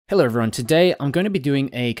Hello everyone, today I'm going to be doing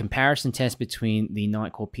a comparison test between the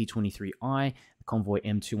Nitecore P23i, the Convoy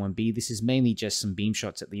M21B. This is mainly just some beam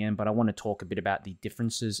shots at the end, but I want to talk a bit about the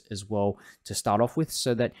differences as well to start off with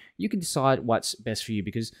so that you can decide what's best for you,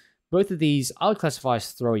 because both of these I would classify as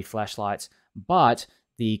throwy flashlights, but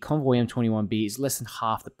the Convoy M21B is less than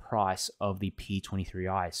half the price of the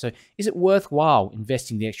P23i. So is it worthwhile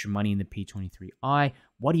investing the extra money in the P23i?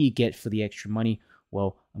 What do you get for the extra money?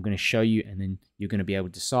 Well, I'm going to show you, and then you're going to be able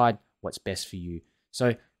to decide what's best for you.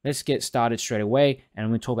 So let's get started straight away, and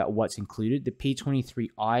I'm going to talk about what's included. The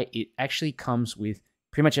P23i, it actually comes with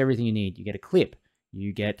pretty much everything you need. You get a clip,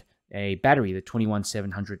 you get a battery, the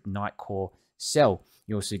 21700 Nitecore cell.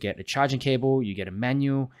 You also get a charging cable, you get a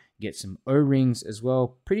manual, you get some O-rings as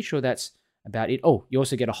well. Pretty sure that's about it. Oh, you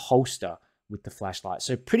also get a holster with the flashlight.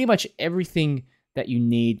 So pretty much everything that you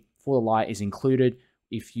need for the light is included.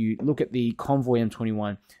 If you look at the Convoy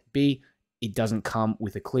M21B, it doesn't come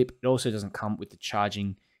with a clip. It also doesn't come with the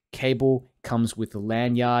charging cable. It comes with the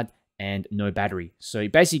lanyard and no battery. So you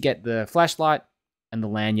basically get the flashlight and the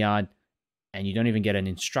lanyard, and you don't even get an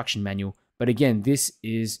instruction manual. But again, this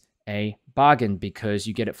is a bargain because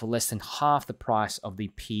you get it for less than half the price of the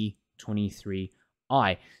P23i.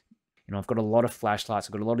 I've got a lot of flashlights.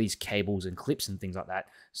 I've got a lot of these cables and clips and things like that.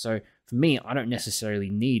 So for me, I don't necessarily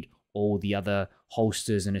need all the other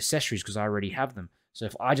holsters and accessories because I already have them. So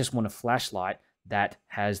if I just want a flashlight that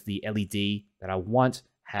has the LED that I want,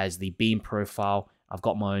 has the beam profile, I've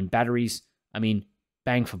got my own batteries, I mean,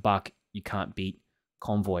 bang for buck, you can't beat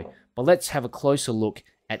Convoy. But let's have a closer look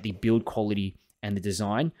at the build quality and the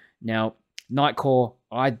design. Now, Nitecore,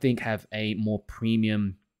 I think, have a more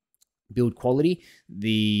premium build quality.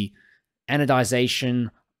 The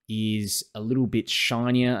anodization is a little bit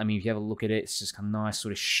shinier. I mean, if you have a look at it, it's just a nice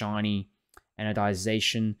sort of shiny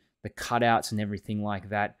anodization. The cutouts and everything like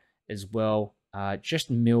that as well,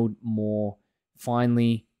 just milled more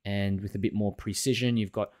finely and with a bit more precision.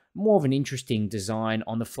 You've got more of an interesting design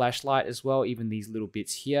on the flashlight as well, even these little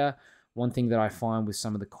bits here. One thing that I find with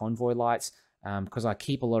some of the Convoy lights, because I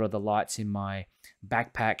keep a lot of the lights in my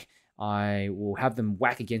backpack, I will have them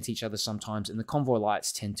whack against each other sometimes, and the Convoy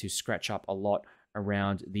lights tend to scratch up a lot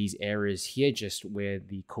around these areas here, just where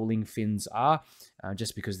the cooling fins are,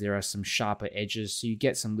 just because there are some sharper edges, so you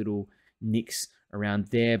get some little nicks around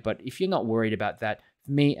there. But if you're not worried about that,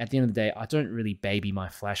 for me, at the end of the day, I don't really baby my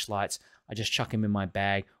flashlights. I just chuck them in my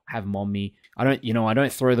bag, have them on me. I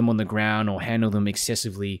don't throw them on the ground or handle them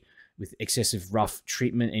excessively with excessive rough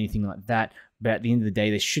treatment, anything like that. But at the end of the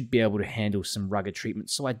day, they should be able to handle some rugged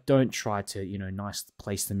treatment. So I don't try to, nice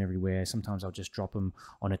place them everywhere. Sometimes I'll just drop them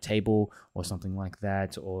on a table or something like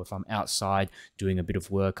that. Or if I'm outside doing a bit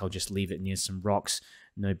of work, I'll just leave it near some rocks.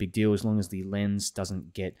 No big deal, as long as the lens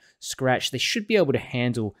doesn't get scratched. They should be able to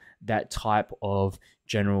handle that type of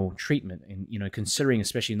general treatment. And, considering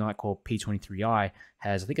especially Nitecore P23i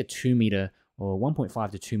has, I think, a 2 meter or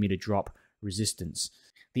 1.5 to 2 meter drop resistance.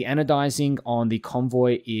 The anodizing on the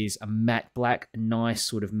Convoy is a matte black, a nice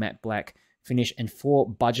sort of matte black finish. And for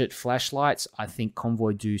budget flashlights, I think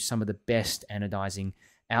Convoy do some of the best anodizing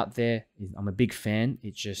out there. I'm a big fan.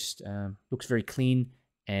 It just looks very clean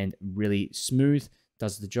and really smooth,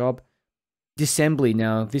 does the job. Disassembly,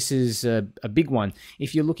 now this is a big one.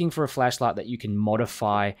 If you're looking for a flashlight that you can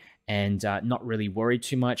modify and not really worry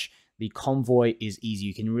too much, the Convoy is easy.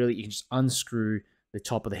 You can just unscrew the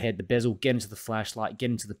top of the head, the bezel, get into the flashlight, get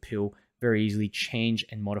into the pill, very easily change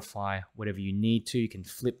and modify whatever you need to. You can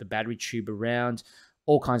flip the battery tube around,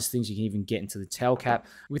 all kinds of things. You can even get into the tail cap.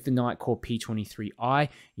 With the Nitecore P23i,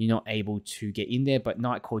 you're not able to get in there, but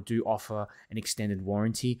Nitecore do offer an extended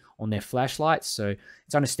warranty on their flashlights, so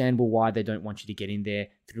it's understandable why they don't want you to get in there,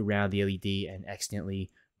 fiddle around the LED and accidentally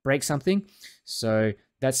break something. So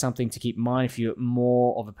that's something to keep in mind if you're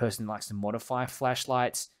more of a person who likes to modify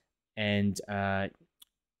flashlights and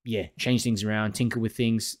change things around, tinker with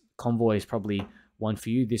things. Convoy is probably one for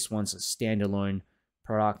you. This one's a standalone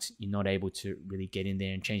product. You're not able to really get in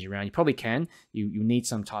there and change it around. You probably can. You need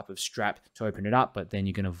some type of strap to open it up, but then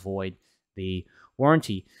you're going to void the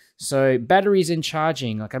warranty. So batteries and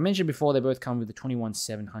charging, like I mentioned before, they both come with the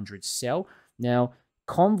 21700 cell. Now,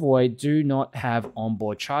 Convoy do not have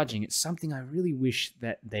onboard charging. It's something I really wish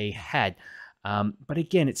that they had. But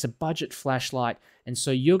again, it's a budget flashlight, and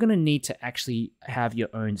so you're going to need to actually have your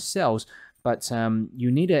own cells, but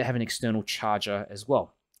you need to have an external charger as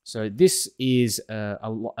well. So this is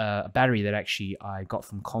a battery that actually I got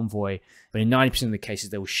from Convoy, but in 90% of the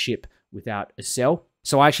cases they will ship without a cell.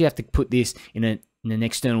 So I actually have to put this in an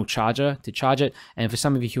external charger to charge it, and for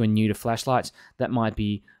some of you who are new to flashlights, that might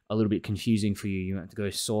be a little bit confusing for you. You have to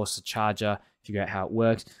go source a charger, figure out how it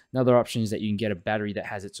works. Another option is that you can get a battery that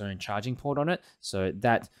has its own charging port on it. So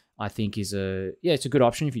that I think is it's a good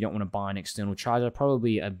option if you don't want to buy an external charger.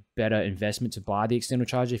 Probably a better investment to buy the external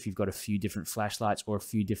charger if you've got a few different flashlights or a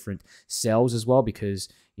few different cells as well, because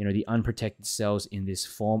the unprotected cells in this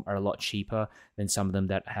form are a lot cheaper than some of them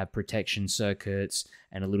that have protection circuits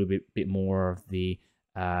and a little bit more of the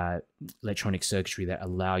electronic circuitry that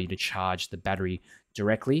allow you to charge the battery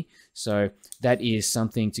directly. So that is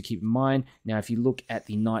something to keep in mind. Now, if you look at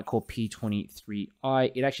the Nitecore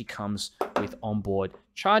P23i, it actually comes with onboard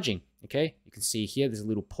charging. Okay, you can see here there's a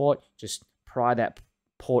little port. Just pry that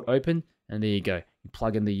port open, and there you go. You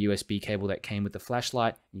plug in the USB cable that came with the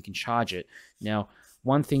flashlight, and you can charge it. Now,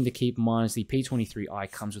 one thing to keep in mind is the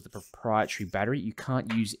P23i comes with a proprietary battery. You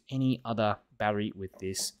can't use any other battery with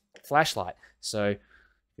this flashlight. So if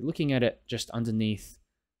you're looking at it just underneath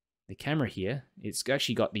the camera here, it's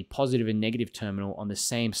actually got the positive and negative terminal on the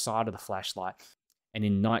same side of the flashlight. And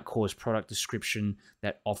in Nitecore's product description,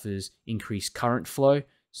 that offers increased current flow.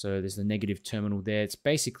 So there's the negative terminal there. It's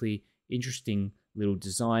basically interesting little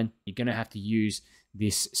design. You're going to have to use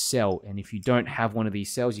this cell, and if you don't have one of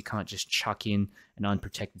these cells, you can't just chuck in an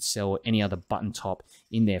unprotected cell or any other button top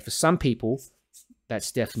in there. For some people, that's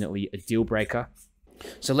definitely a deal breaker.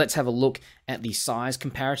 So let's have a look at the size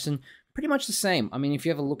comparison. Pretty much the same. I mean, if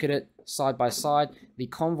you have a look at it side by side, the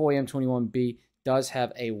Convoy M21B does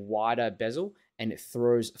have a wider bezel and it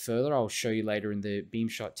throws further. I'll show you later in the beam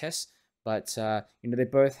shot tests. But they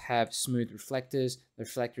both have smooth reflectors. The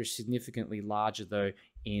reflector is significantly larger though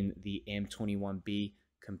in the M21B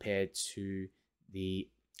compared to the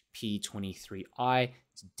P23i.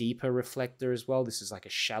 It's a deeper reflector as well. This is like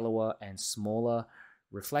a shallower and smaller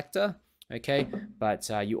reflector. Okay, but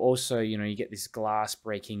you also, you get this glass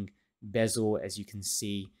breaking bezel, as you can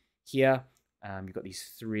see here. You've got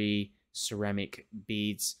these 3 ceramic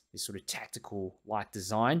beads, this sort of tactical like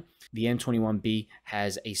design. The M21B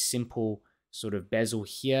has a simple sort of bezel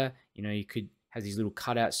here. You could have these little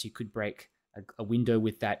cutouts, so you could break a window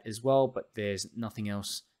with that as well, but there's nothing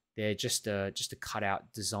else there, just a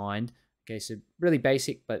cutout design. Okay, so really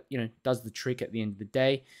basic, but does the trick at the end of the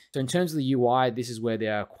day. So in terms of the UI, this is where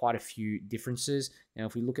there are quite a few differences. Now,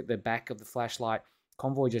 if we look at the back of the flashlight,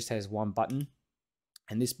 Convoy just has one button,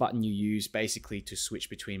 and this button you use basically to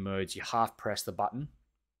switch between modes. You half press the button,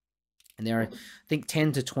 and there are, I think,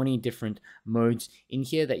 10 to 20 different modes in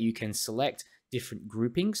here that you can select, different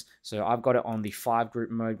groupings. So I've got it on the 5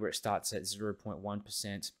 group mode where it starts at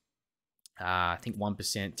 0.1%. I think 1%,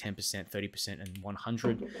 10%, 30%, and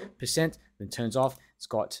 100%. Then turns off. It's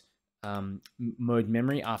got mode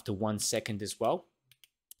memory after 1 second as well,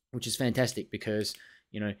 which is fantastic because,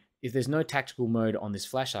 if there's no tactical mode on this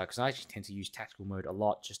flashlight, because I actually tend to use tactical mode a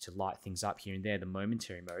lot just to light things up here and there, the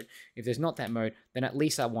momentary mode. If there's not that mode, then at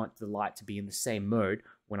least I want the light to be in the same mode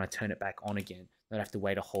when I turn it back on again. I don't have to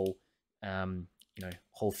wait a whole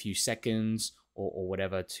few seconds or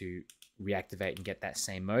whatever to reactivate and get that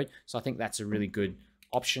same mode. So I think that's a really good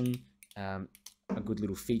option, a good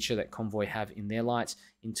little feature that Convoy have in their lights.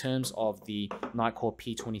 In terms of the Nitecore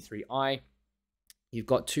P23i, you've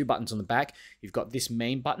got 2 buttons on the back. You've got this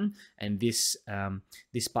main button, and this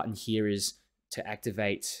button here is to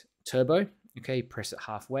activate turbo. Okay, you press it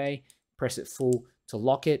halfway, press it full to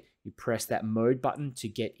lock it. You press that mode button to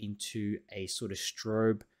get into a sort of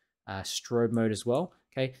strobe mode as well.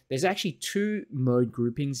 Okay, there's actually 2 mode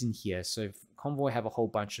groupings in here. So Convoy have a whole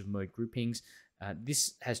bunch of mode groupings.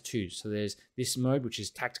 This has 2. So there's this mode, which is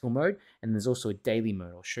tactical mode, and there's also a daily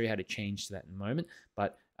mode. I'll show you how to change to that in a moment.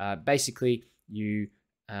 But basically, you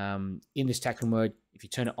in this tactical mode, if you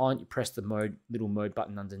turn it on, you press the little mode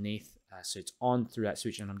button underneath, so it's on through that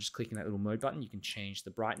switch, and I'm just clicking that little mode button. You can change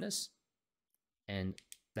the brightness, and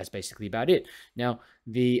that's basically about it. Now,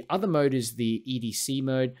 the other mode is the EDC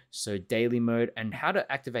mode, so daily mode, and how to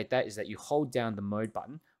activate that is that you hold down the mode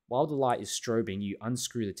button. While the light is strobing, you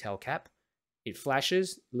unscrew the tail cap, it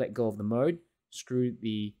flashes, let go of the mode, screw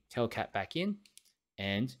the tail cap back in,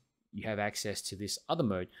 and you have access to this other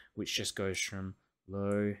mode, which just goes from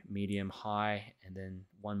low, medium, high, and then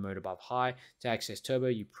 1 mode above high. To access turbo,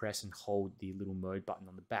 you press and hold the little mode button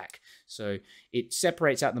on the back. So it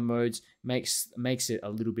separates out the modes, makes it a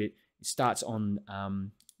little bit, it starts on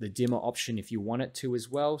the dimmer option if you want it to as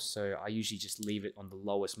well. So I usually just leave it on the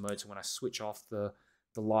lowest mode. So when I switch off the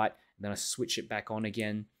light, and then I switch it back on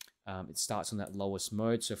again, it starts on that lowest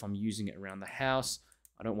mode. So if I'm using it around the house,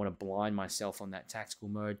 I don't want to blind myself on that tactical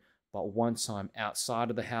mode. But once I'm outside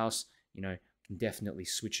of the house, I can definitely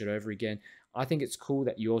switch it over again. I think it's cool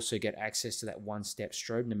that you also get access to that 1-step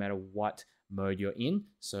strobe no matter what mode you're in.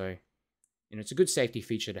 So, it's a good safety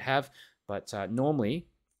feature to have. But normally,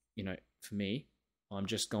 for me, I'm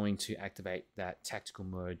just going to activate that tactical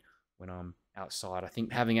mode when I'm outside. I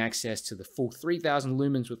think having access to the full 3000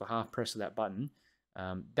 lumens with a half press of that button,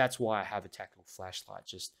 that's why I have a tactical flashlight,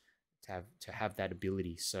 just to have that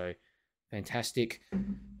ability. So fantastic.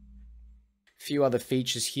 Few other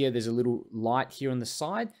features here. There's a little light here on the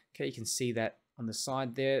side. Okay, you can see that on the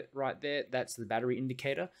side there, right there. That's the battery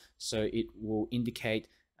indicator. So it will indicate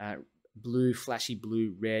blue, flashy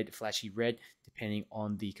blue, red, flashy red, depending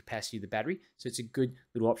on the capacity of the battery. So it's a good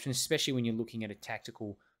little option, especially when you're looking at a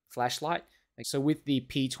tactical flashlight. So with the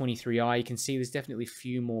P23i, you can see there's definitely a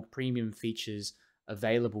few more premium features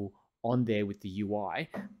available on there with the UI,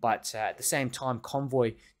 but at the same time,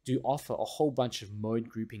 Convoy do offer a whole bunch of mode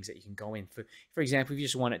groupings that you can go in. For example, if you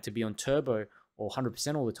just want it to be on turbo or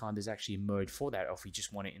 100% all the time, there's actually a mode for that. Or if you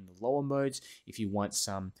just want it in the lower modes, if you want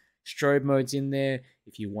some strobe modes in there,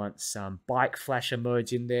 if you want some bike flasher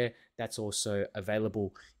modes in there, that's also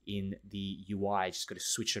available in the UI. Just got to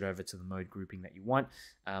switch it over to the mode grouping that you want.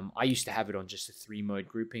 I used to have it on just a 3 mode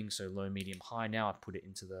grouping, so low, medium, high. Now I put it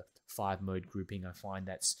into the 5 mode grouping. I find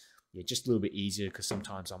that's just a little bit easier because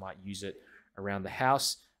sometimes I might use it around the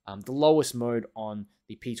house. The lowest mode on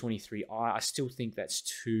the P23i, I still think that's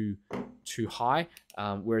too high,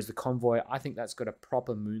 whereas the Convoy, I think that's got a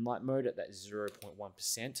proper moonlight mode at that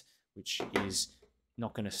 0.1%, which is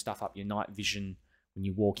not going to stuff up your night vision when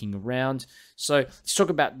you're walking around. So let's talk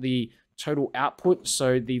about the total output.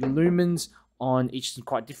 So the lumens on each is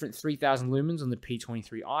quite different, 3000 lumens on the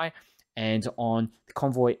P23i, and on the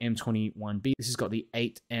Convoy M21B, this has got the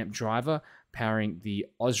 8 amp driver powering the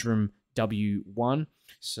Osram W1.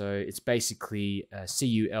 So it's basically a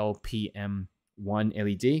CUL-PM1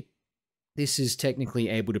 LED. This is technically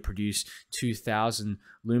able to produce 2000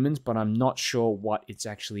 lumens, but I'm not sure what it's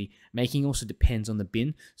actually making. Also depends on the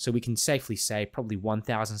bin. So we can safely say probably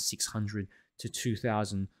 1600 to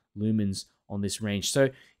 2000 lumens on this range. So,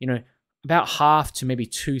 you know, about half to maybe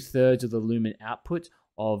 2/3 of the lumen output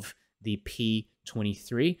of the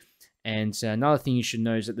P23. And another thing you should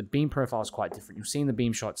know is that the beam profile is quite different. You'll see in the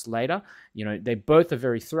beam shots later, you know, they both are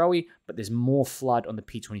very throwy, but there's more flood on the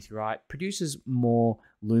P23i. It produces more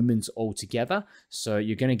lumens altogether, so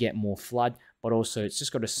you're going to get more flood, but also it's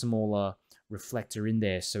just got a smaller reflector in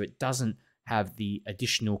there, so it doesn't have the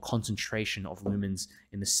additional concentration of lumens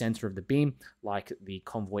in the center of the beam like the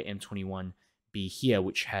Convoy M21B here,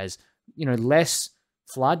 which has, you know, less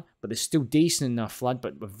flood, but there's still decent enough flood,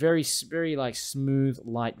 but a very like smooth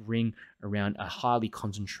light ring around a highly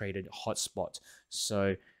concentrated hotspot.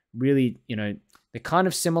 So really, you know, they're kind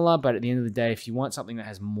of similar, but at the end of the day, if you want something that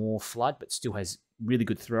has more flood but still has really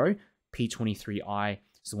good throw, P23i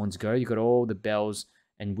is the one to go. You've got all the bells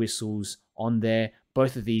and whistles on there.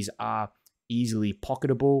 Both of these are easily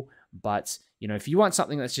pocketable, but you know, if you want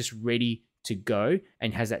something that's just ready to go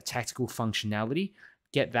and has that tactical functionality,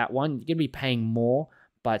 get that one. You're going to be paying more,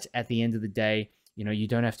 but at the end of the day, you know, you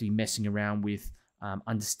don't have to be messing around with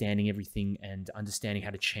understanding everything and understanding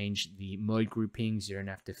how to change the mode groupings. You don't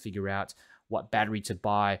have to figure out what battery to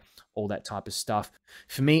buy, all that type of stuff.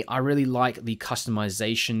 For me, I really like the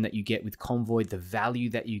customization that you get with Convoy, the value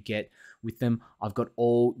that you get with them. I've got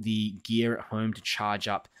all the gear at home to charge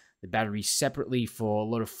up the batteries separately. For a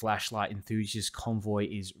lot of flashlight enthusiasts, Convoy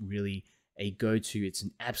is really a go-to. It's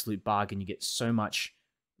an absolute bargain. You get so much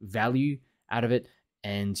value out of it,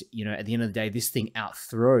 and you know, at the end of the day, this thing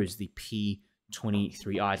outthrows the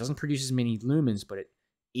P23i. It doesn't produce as many lumens, but it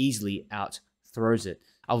easily outthrows it.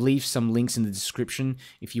 I'll leave some links in the description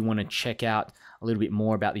if you want to check out a little bit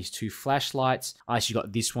more about these two flashlights. I actually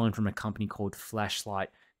got this one from a company called Flashlight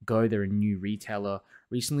Go. They're a new retailer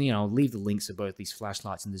recently, and I'll leave the links of both these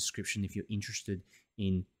flashlights in the description if you're interested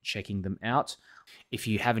in checking them out. If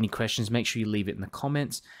you have any questions, make sure you leave it in the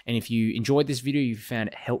comments. And if you enjoyed this video, you found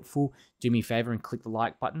it helpful, do me a favor and click the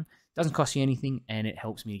like button. It doesn't cost you anything, and it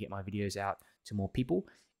helps me to get my videos out to more people.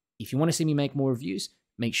 If you want to see me make more reviews,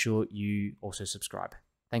 make sure you also subscribe.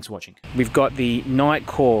 Thanks for watching. We've got the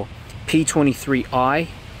Nitecore P23i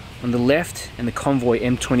on the left and the Convoy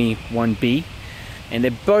M21B, and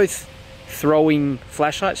they're both throwing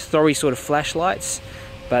flashlights, throwy sort of flashlights,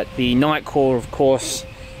 but the Nitecore, of course,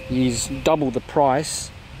 is double the price,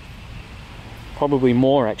 probably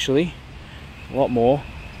more actually, a lot more.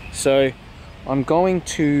 So I'm going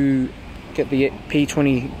to get the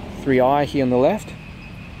P23i here on the left,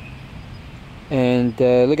 and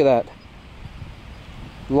look at that.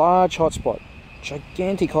 Large hotspot,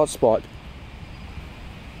 gigantic hotspot.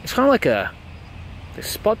 It's kind of like a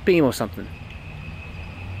spot beam or something.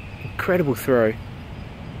 Incredible throw,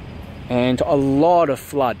 and a lot of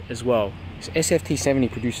flood as well. This SFT70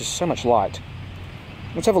 produces so much light.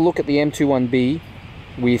 Let's have a look at the M21B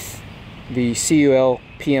with the CUL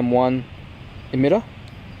PM1 emitter,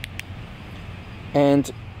 and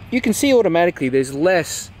you can see automatically there's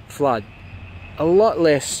less flood, a lot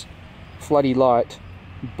less floody light,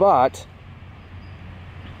 but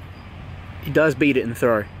it does beat it in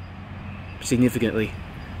throw significantly.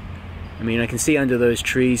 I mean, I can see under those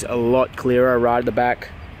trees a lot clearer right at the back,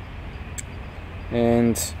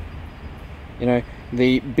 and you know,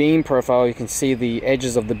 the beam profile, you can see the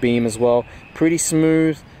edges of the beam as well, pretty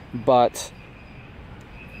smooth but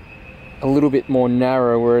a little bit more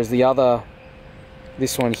narrow, whereas the other,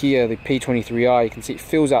 this one here, the P23i, you can see it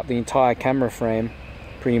fills up the entire camera frame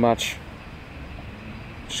pretty much.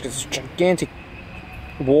 Just got this gigantic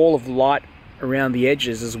wall of light around the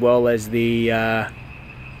edges, as well as the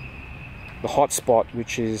hotspot,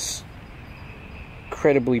 which is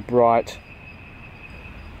incredibly bright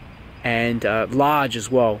and large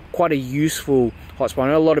as well. Quite a useful hotspot. I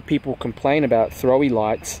know a lot of people complain about throwy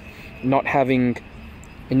lights not having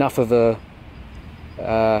enough of a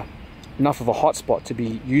hotspot to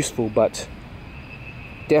be useful, but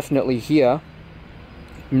definitely here,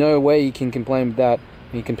 no way you can complain with that.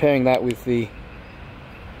 I mean, comparing that with the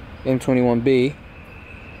M21B,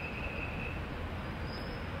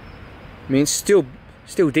 I mean, it's still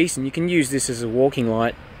decent. You can use this as a walking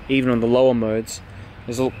light, even on the lower modes.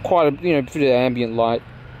 There's quite a bit of ambient light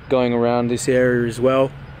going around this area as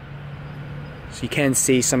well, so you can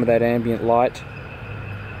see some of that ambient light.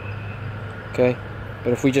 Okay,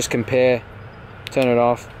 but if we just compare, turn it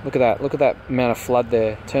off. Look at that amount of flood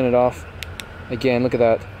there. Turn it off. Again, look at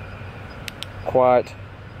that. Quite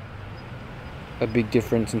a big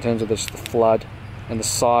difference in terms of just the flood and the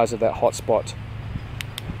size of that hotspot.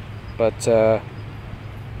 But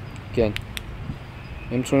again,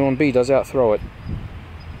 M21B does outthrow it.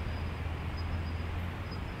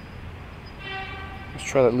 Let's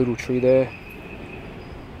try that little tree there.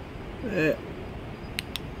 Yeah.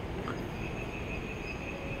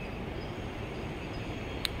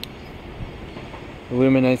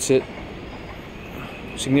 Illuminates it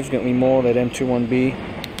significantly more, that M21B.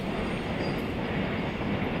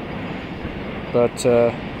 But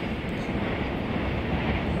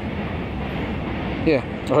yeah,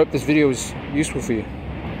 I hope this video was useful for you.